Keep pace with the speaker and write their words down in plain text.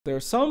There are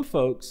some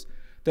folks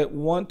that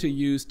want to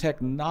use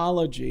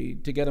technology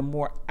to get a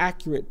more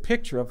accurate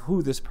picture of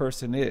who this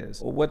person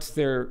is, or what's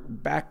their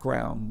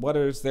background, what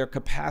is their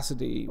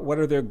capacity, what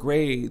are their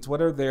grades,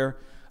 what are their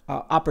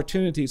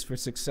opportunities for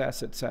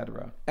success,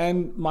 etc.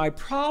 And my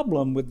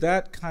problem with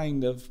that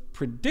kind of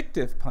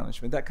predictive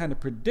punishment, that kind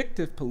of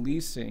predictive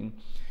policing,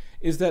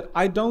 is that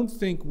I don't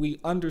think we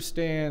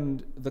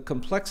understand the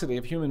complexity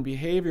of human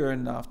behavior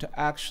enough to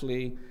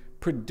actually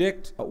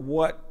predict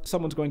what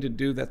someone's going to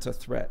do that's a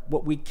threat.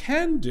 What we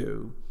can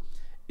do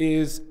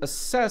is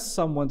assess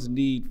someone's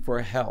need for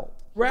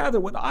help. Rather,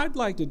 what I'd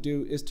like to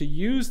do is to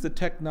use the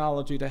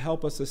technology to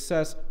help us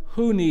assess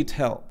who needs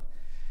help.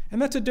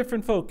 And that's a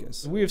different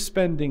focus. We are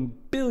spending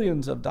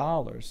billions of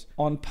dollars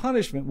on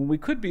punishment when we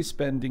could be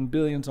spending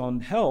billions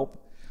on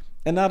help.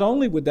 And not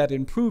only would that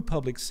improve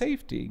public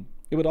safety,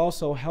 it would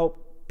also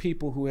help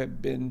people who have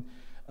been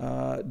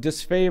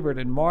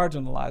disfavored and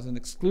marginalized and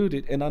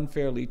excluded and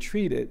unfairly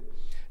treated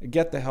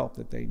get the help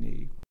that they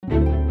need.